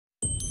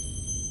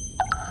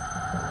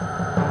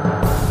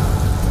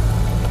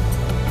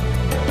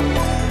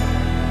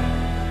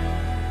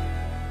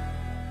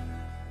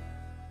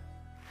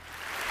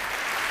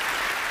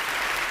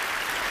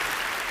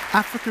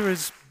Africa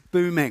is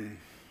booming.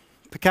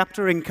 Per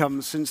capita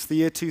incomes since the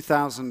year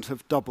 2000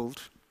 have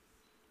doubled,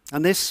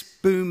 and this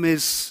boom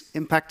is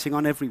impacting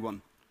on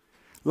everyone.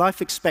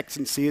 Life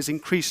expectancy has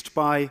increased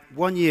by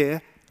 1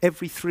 year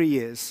every 3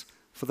 years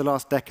for the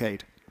last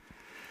decade.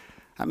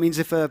 That means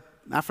if an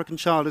African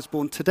child is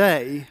born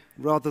today,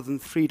 rather than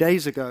 3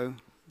 days ago,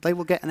 they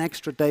will get an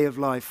extra day of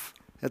life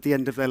at the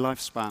end of their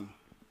lifespan.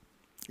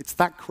 It's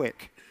that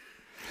quick.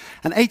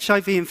 And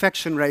HIV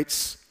infection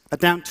rates are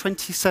down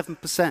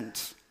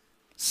 27%.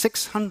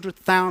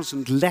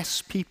 600,000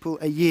 less people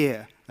a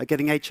year are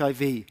getting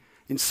HIV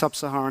in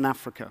sub-Saharan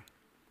Africa.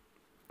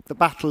 The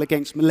battle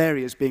against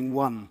malaria is being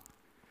won,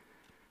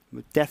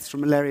 with deaths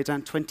from malaria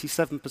down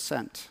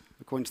 27%,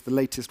 according to the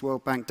latest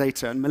World Bank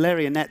data, and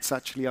malaria nets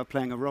actually are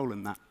playing a role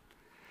in that.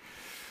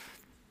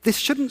 This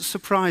shouldn't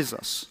surprise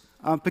us,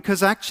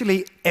 because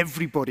actually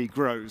everybody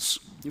grows.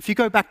 If you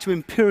go back to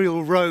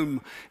Imperial Rome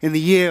in the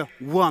year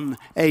 1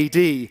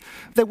 AD,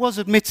 there was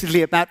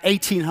admittedly about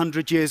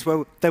 1,800 years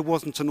where there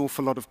wasn't an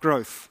awful lot of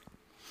growth.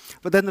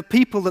 But then the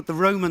people that the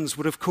Romans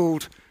would have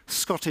called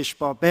Scottish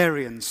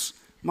barbarians,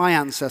 my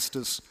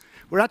ancestors,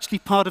 were actually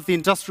part of the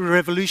Industrial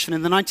Revolution.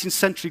 In the 19th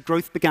century,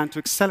 growth began to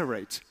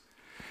accelerate.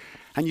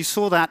 And you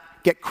saw that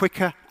get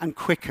quicker and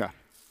quicker.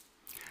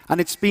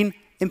 And it's been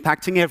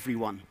impacting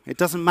everyone. It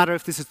doesn't matter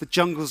if this is the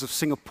jungles of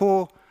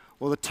Singapore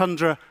or the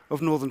tundra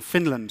of northern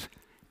Finland.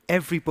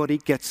 Everybody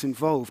gets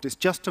involved. It's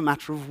just a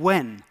matter of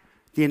when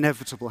the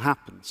inevitable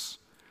happens.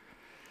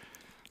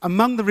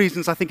 Among the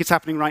reasons I think it's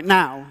happening right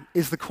now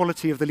is the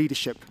quality of the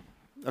leadership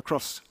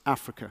across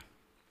Africa.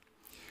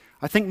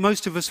 I think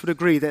most of us would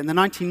agree that in the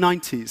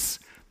 1990s,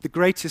 the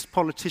greatest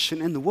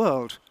politician in the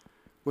world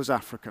was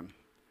African.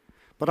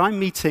 But I'm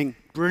meeting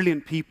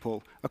brilliant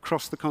people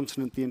across the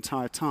continent the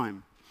entire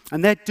time.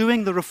 And they're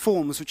doing the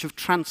reforms which have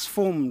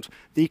transformed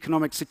the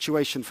economic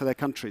situation for their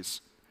countries.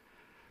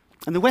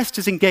 And the West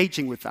is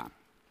engaging with that.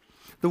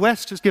 The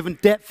West has given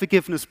debt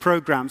forgiveness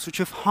programs which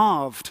have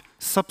halved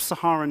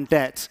sub-Saharan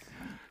debt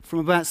from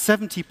about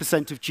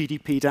 70% of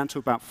GDP down to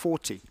about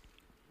 40%.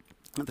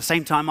 At the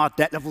same time, our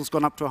debt level's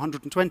gone up to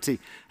 120,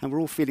 and we're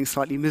all feeling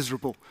slightly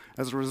miserable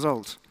as a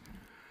result.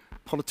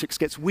 Politics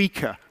gets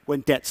weaker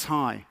when debt's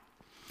high.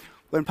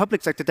 When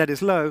public sector debt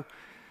is low,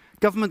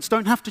 governments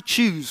don't have to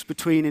choose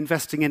between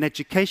investing in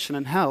education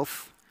and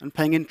health and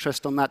paying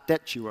interest on that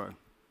debt you owe.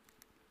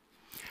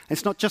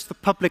 It's not just the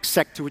public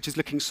sector which is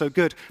looking so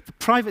good, the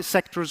private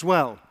sector as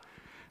well.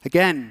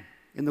 Again,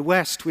 in the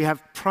West, we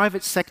have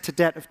private sector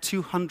debt of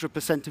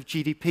 200% of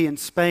GDP in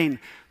Spain,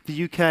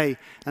 the UK,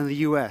 and the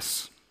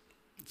US.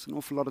 It's an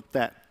awful lot of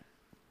debt.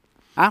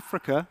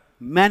 Africa,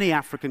 many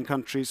African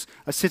countries,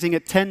 are sitting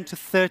at 10 to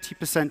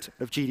 30%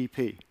 of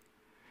GDP.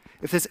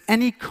 If there's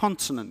any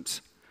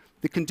continent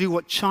that can do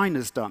what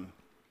China's done,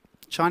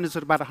 China's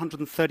at about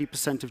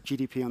 130% of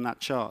GDP on that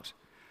chart.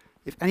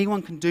 If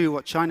anyone can do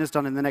what China's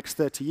done in the next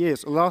 30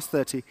 years, or last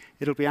 30,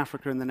 it'll be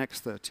Africa in the next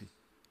 30.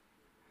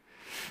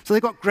 So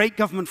they've got great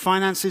government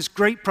finances,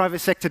 great private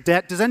sector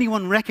debt. Does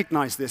anyone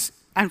recognize this?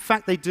 In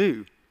fact, they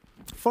do.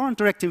 Foreign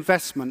direct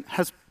investment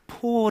has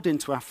poured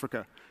into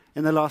Africa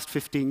in the last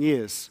 15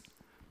 years.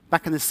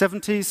 Back in the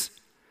 70s,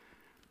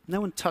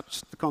 no one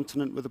touched the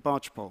continent with a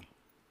barge pole.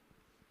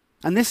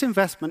 And this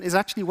investment is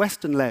actually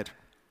Western-led.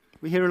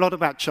 We hear a lot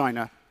about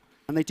China,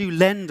 and they do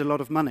lend a lot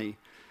of money.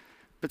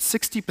 But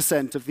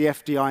 60% of the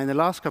FDI in the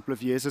last couple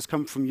of years has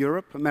come from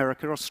Europe,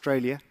 America,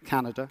 Australia,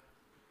 Canada.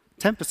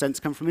 10% has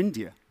come from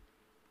India.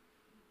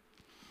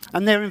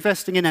 And they're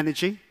investing in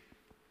energy.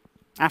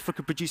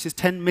 Africa produces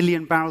 10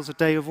 million barrels a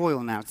day of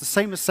oil now. It's the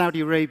same as Saudi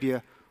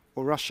Arabia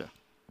or Russia.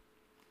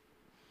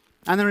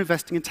 And they're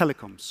investing in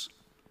telecoms,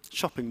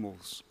 shopping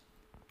malls.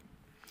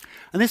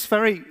 And this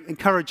very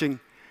encouraging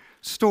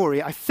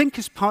story, I think,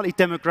 is partly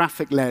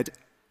demographic-led,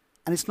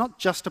 and it's not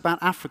just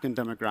about African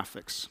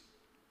demographics.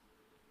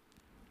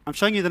 I'm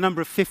showing you the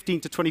number of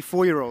 15 to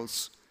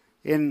 24-year-olds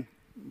in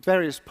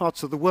various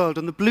parts of the world,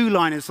 and the blue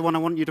line is the one I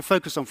want you to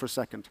focus on for a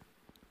second.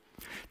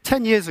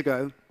 10 years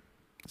ago,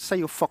 say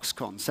you're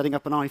Foxconn, setting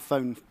up an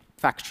iPhone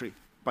factory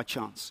by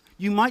chance.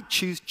 You might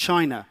choose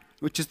China,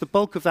 which is the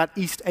bulk of that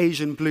East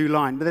Asian blue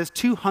line, but there's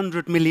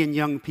 200 million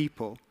young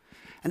people,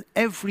 and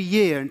every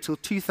year until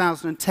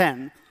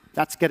 2010,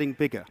 that's getting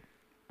bigger.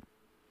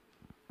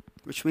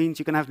 Which means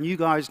you're going to have new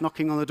guys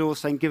knocking on the door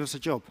saying, give us a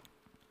job.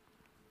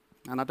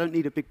 And I don't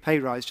need a big pay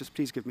rise, just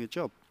please give me a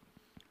job.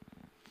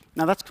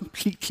 Now, that's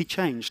completely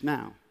changed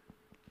now.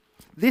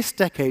 This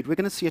decade, we're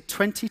going to see a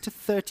 20 to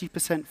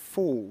 30%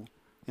 fall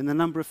in the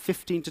number of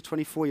 15 to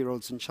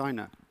 24-year-olds in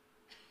China.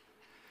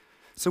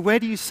 So where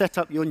do you set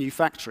up your new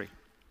factory?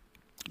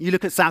 You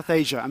look at South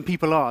Asia, and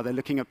people are. They're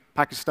looking at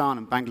Pakistan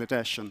and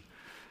Bangladesh, and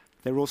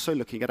they're also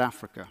looking at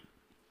Africa.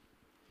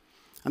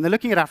 And they're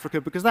looking at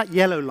Africa because that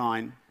yellow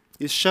line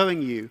is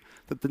showing you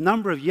that the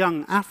number of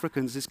young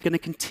Africans is going to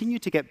continue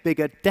to get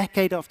bigger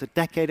decade after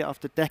decade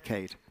after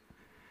decade,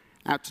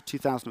 out to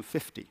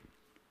 2050.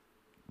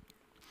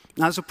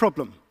 Now, there's a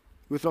problem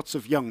with lots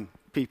of young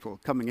people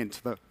coming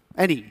into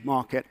any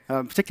market,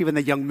 particularly when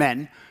they're young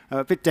men,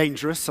 a bit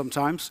dangerous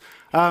sometimes.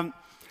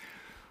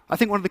 A I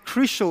think one of the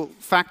crucial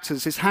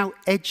factors is how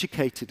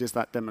educated is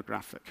that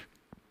demographic.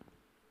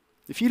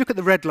 If you look at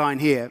the red line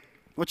here,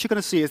 what you're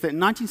going to see is that in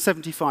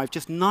 1975,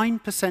 just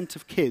 9%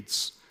 of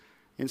kids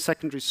in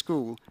secondary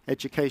school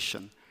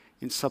education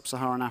in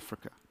sub-Saharan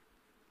Africa.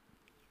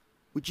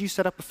 Would you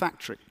set up a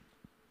factory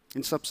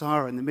in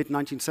sub-Sahara in the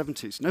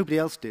mid-1970s? Nobody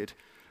else did.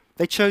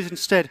 They chose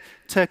instead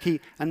Turkey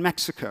and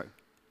Mexico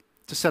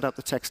to set up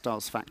the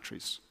textiles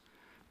factories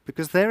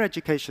because their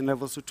education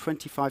levels were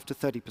 25 to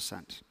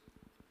 30%.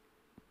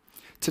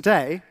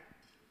 Today,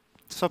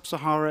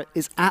 sub-Sahara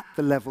is at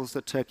the levels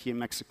that Turkey and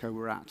Mexico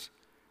were at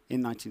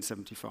in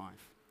 1975.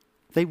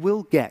 They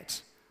will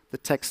get the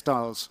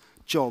textiles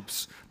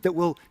jobs that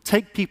will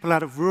take people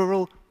out of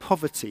rural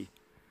poverty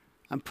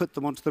and put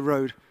them onto the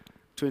road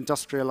to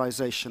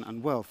industrialization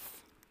and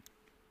wealth.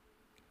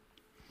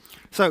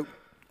 So,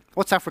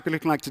 what's Africa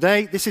looking like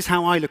today? This is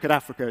how I look at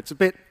Africa. It's a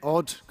bit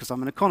odd because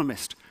I'm an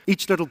economist.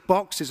 Each little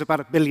box is about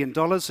 $1 billion,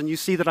 and you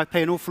see that I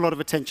pay an awful lot of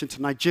attention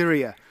to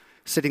Nigeria,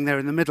 sitting there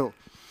in the middle.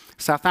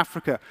 South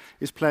Africa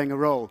is playing a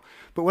role.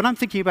 But when I'm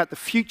thinking about the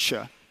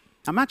future,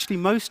 I'm actually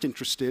most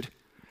interested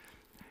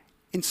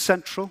in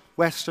Central,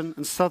 Western,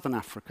 and Southern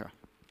Africa.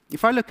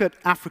 If I look at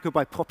Africa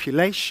by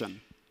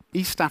population,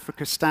 East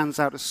Africa stands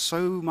out as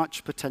so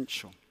much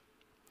potential.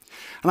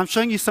 And I'm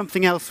showing you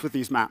something else with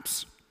these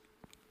maps.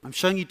 I'm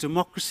showing you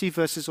democracy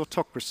versus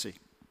autocracy.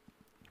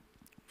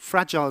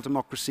 Fragile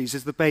democracies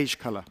is the beige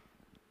color.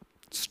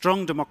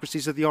 Strong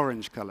democracies are the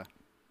orange color.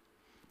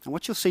 And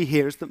what you'll see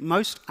here is that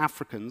most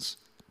Africans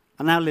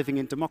are now living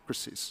in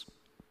democracies.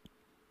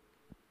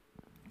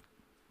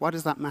 Why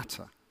does that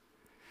matter?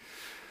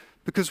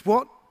 Because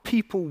what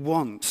people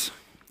want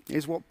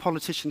is what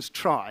politicians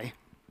try,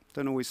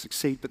 don't always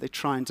succeed, but they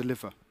try and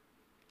deliver.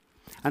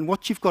 And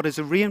what you've got is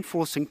a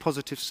reinforcing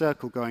positive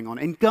circle going on.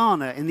 In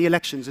Ghana, in the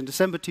elections in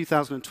December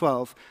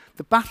 2012,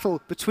 the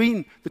battle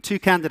between the two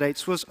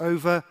candidates was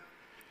over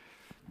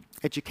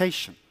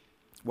education.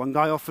 One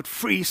guy offered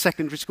free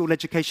secondary school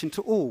education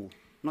to all,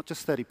 not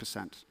just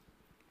 30%.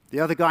 The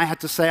other guy had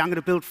to say, I'm going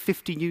to build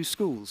 50 new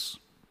schools.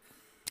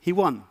 He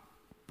won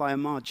by a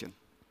margin.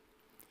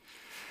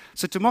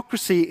 So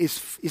democracy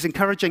is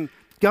encouraging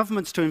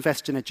governments to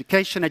invest in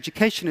education.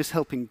 Education is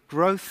helping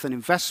growth and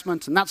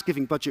investment, and that's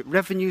giving budget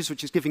revenues,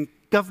 which is giving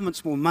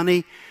governments more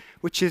money,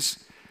 which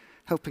is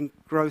helping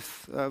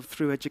growth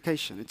through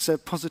education. It's a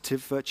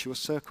positive, virtuous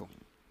circle.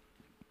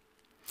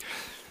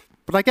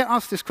 But I get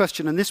asked this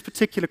question, and this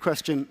particular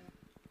question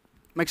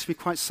makes me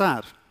quite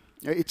sad.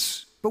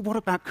 But what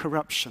about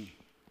corruption?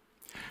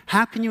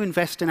 How can you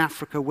invest in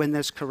Africa when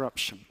there's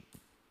corruption?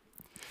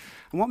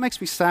 And what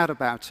makes me sad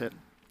about it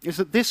is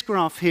that this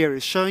graph here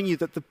is showing you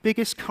that the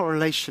biggest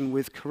correlation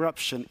with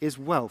corruption is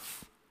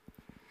wealth.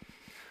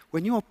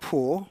 When you're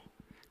poor,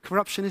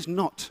 corruption is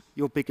not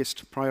your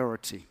biggest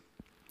priority.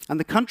 And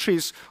the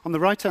countries on the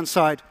right-hand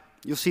side,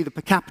 you'll see the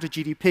per capita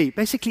GDP.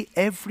 Basically,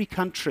 every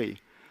country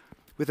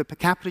with a per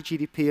capita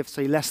GDP of,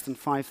 say, less than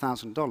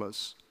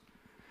 $5,000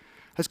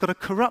 has got a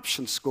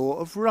corruption score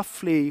of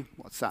roughly,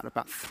 what's that,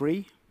 about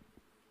 3?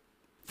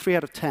 3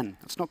 out of 10.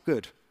 That's not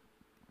good.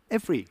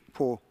 Every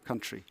poor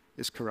country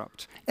is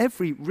corrupt.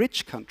 Every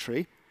rich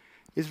country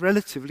is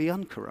relatively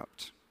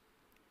uncorrupt.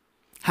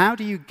 How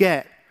do you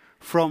get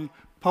from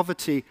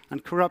poverty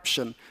and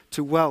corruption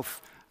to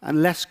wealth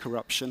and less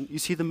corruption? You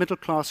see the middle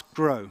class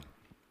grow.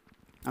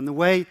 And the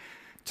way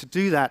to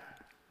do that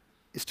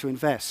is to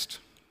invest.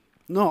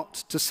 Not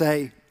to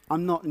say,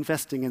 I'm not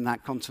investing in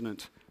that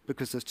continent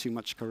because there's too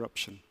much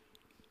corruption.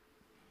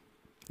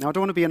 Now, I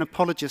don't want to be an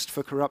apologist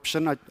for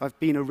corruption. I've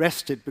been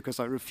arrested because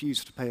I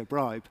refused to pay a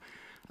bribe.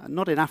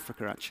 Not in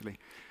Africa, actually.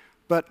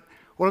 But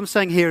what I'm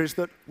saying here is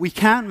that we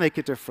can make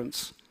a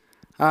difference,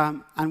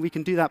 and we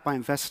can do that by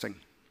investing.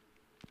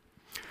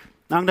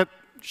 Now, I'm going to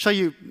show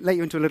you, let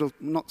you into a little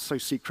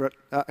not-so-secret.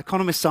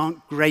 Economists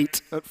aren't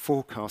great at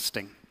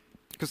forecasting,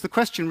 because the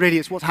question really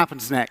is what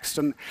happens next.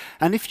 And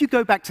if you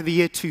go back to the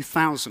year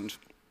 2000,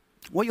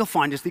 what you'll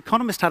find is The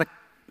Economist had a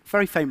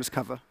very famous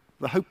cover,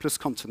 The Hopeless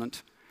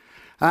Continent.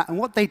 And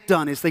what they'd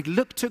done is they'd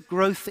looked at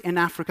growth in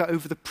Africa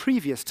over the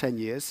previous 10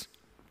 years,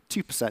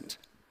 2%.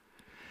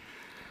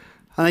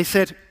 And they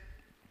said,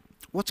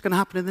 what's going to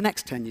happen in the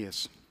next 10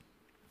 years?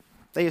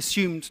 They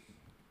assumed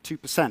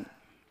 2%.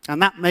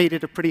 And that made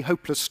it a pretty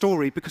hopeless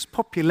story because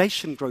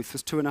population growth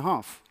was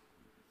 2.5.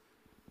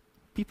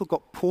 People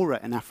got poorer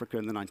in Africa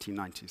in the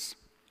 1990s.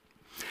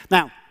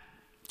 Now,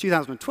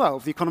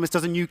 2012, The Economist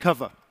does a new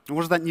cover. And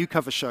what does that new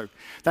cover show?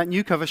 That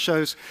new cover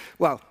shows,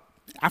 well,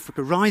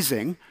 Africa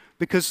rising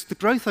because the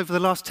growth over the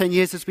last 10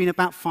 years has been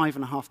about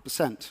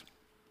 5.5%.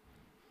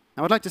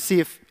 Now, I'd like to see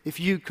if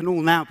you can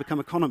all now become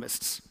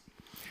economists.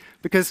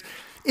 Because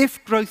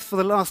if growth for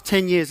the last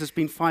 10 years has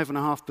been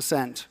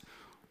 5.5%,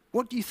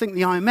 what do you think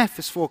the IMF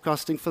is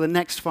forecasting for the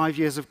next 5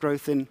 years of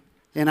growth in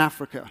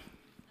Africa?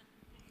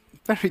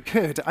 Very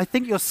good. I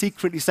think you're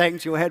secretly saying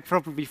to your head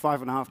probably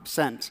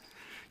 5.5%.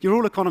 You're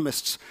all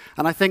economists,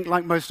 and I think,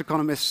 like most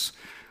economists,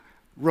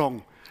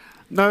 wrong.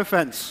 No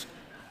offense.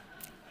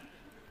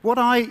 What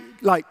I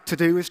like to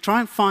do is try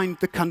and find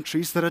the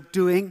countries that are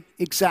doing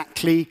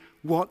exactly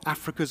what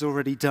Africa's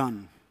already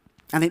done.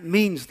 And it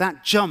means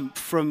that jump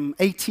from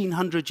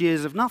 1,800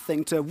 years of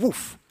nothing to,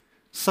 woof,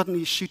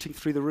 suddenly shooting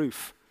through the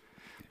roof.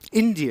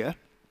 India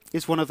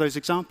is one of those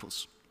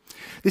examples.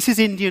 This is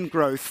Indian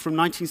growth from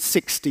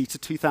 1960 to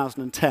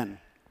 2010.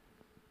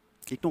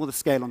 Ignore the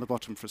scale on the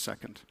bottom for a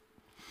second.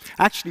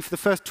 Actually, for the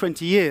first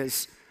 20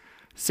 years,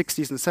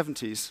 60s and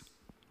 70s,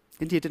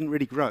 India didn't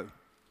really grow.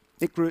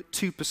 It grew at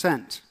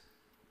 2%,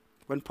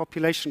 when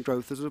population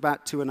growth was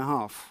about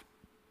 2.5%.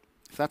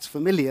 If that's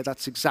familiar,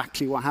 that's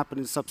exactly what happened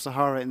in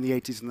Sub-Sahara in the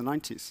 80s and the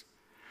 90s.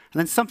 And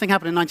then something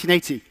happened in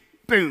 1980.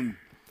 Boom!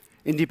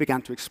 India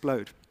began to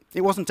explode.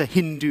 It wasn't a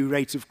Hindu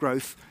rate of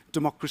growth.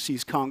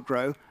 Democracies can't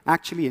grow.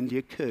 Actually,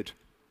 India could.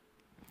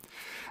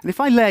 And if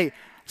I lay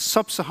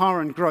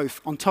Sub-Saharan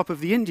growth on top of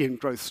the Indian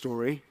growth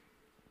story,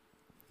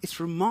 it's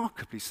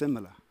remarkably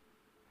similar.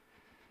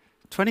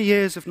 20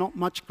 years of not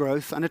much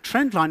growth, and a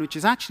trend line which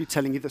is actually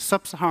telling you that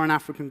Sub-Saharan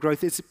African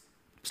growth is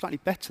slightly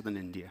better than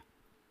India.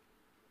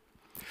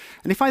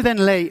 And if I then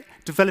lay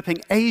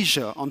developing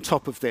Asia on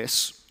top of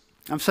this,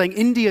 I'm saying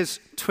India's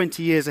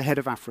 20 years ahead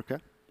of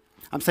Africa.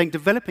 I'm saying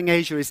developing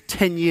Asia is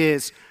 10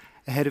 years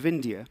ahead of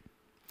India.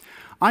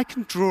 I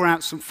can draw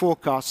out some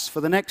forecasts for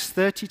the next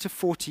 30 to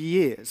 40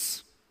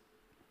 years,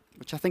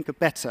 which I think are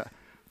better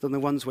than the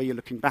ones where you're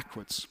looking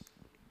backwards.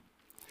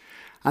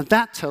 And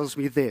that tells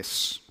me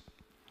this,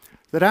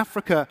 that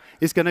Africa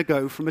is going to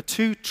go from a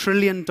 $2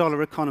 trillion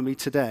economy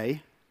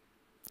today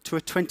to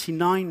a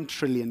 $29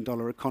 trillion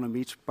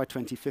economy by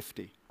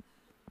 2050.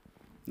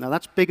 Now,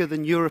 that's bigger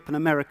than Europe and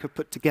America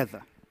put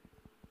together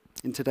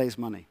in today's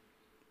money.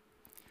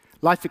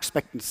 Life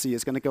expectancy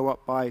is going to go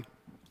up by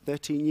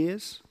 13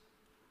 years.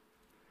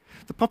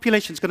 The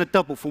population is going to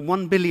double from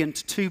 1 billion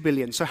to 2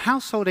 billion, so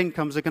household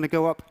incomes are going to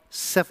go up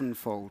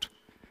 7-fold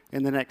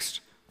in the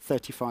next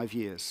 35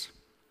 years.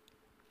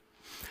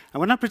 And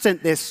when I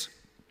present this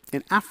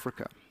in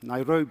Africa,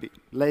 Nairobi,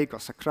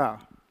 Lagos,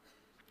 Accra,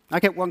 I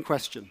get one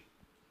question.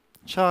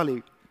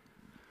 Charlie,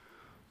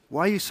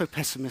 why are you so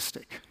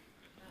pessimistic?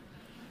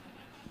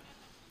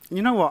 And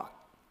you know what?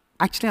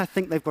 Actually, I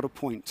think they've got a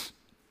point.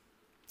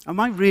 Am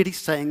I really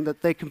saying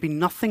that there can be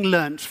nothing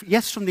learned,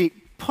 yes, from the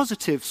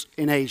positives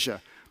in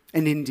Asia,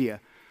 in India,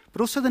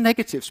 but also the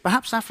negatives?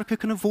 Perhaps Africa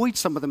can avoid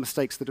some of the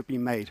mistakes that have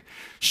been made.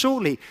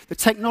 Surely the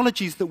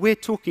technologies that we're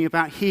talking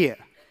about here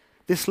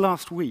this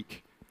last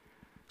week,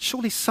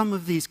 surely some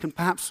of these can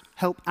perhaps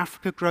help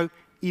Africa grow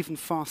even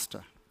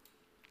faster.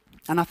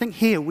 And I think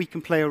here we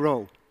can play a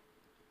role,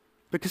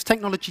 because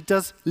technology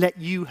does let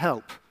you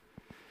help.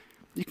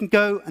 You can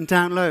go and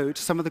download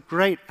some of the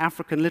great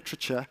African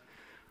literature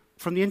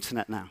from the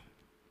internet now.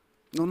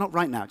 No, not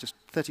right now, just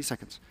 30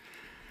 seconds.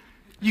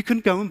 You can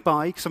go and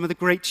buy some of the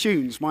great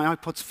tunes. My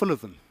iPod's full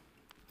of them.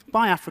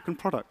 Buy African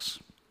products.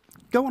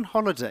 Go on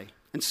holiday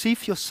and see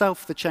for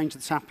yourself the change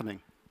that's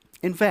happening.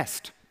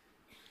 Invest.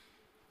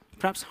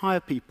 Perhaps hire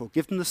people,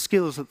 give them the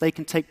skills that they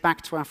can take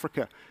back to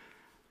Africa,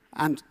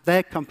 and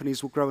their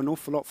companies will grow an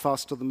awful lot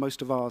faster than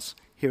most of ours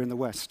here in the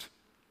West.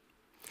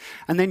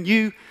 And then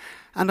you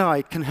and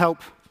I can help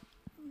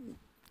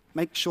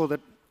make sure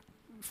that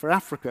for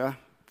Africa,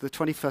 the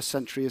 21st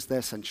century is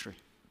their century.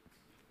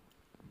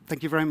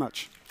 Thank you very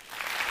much.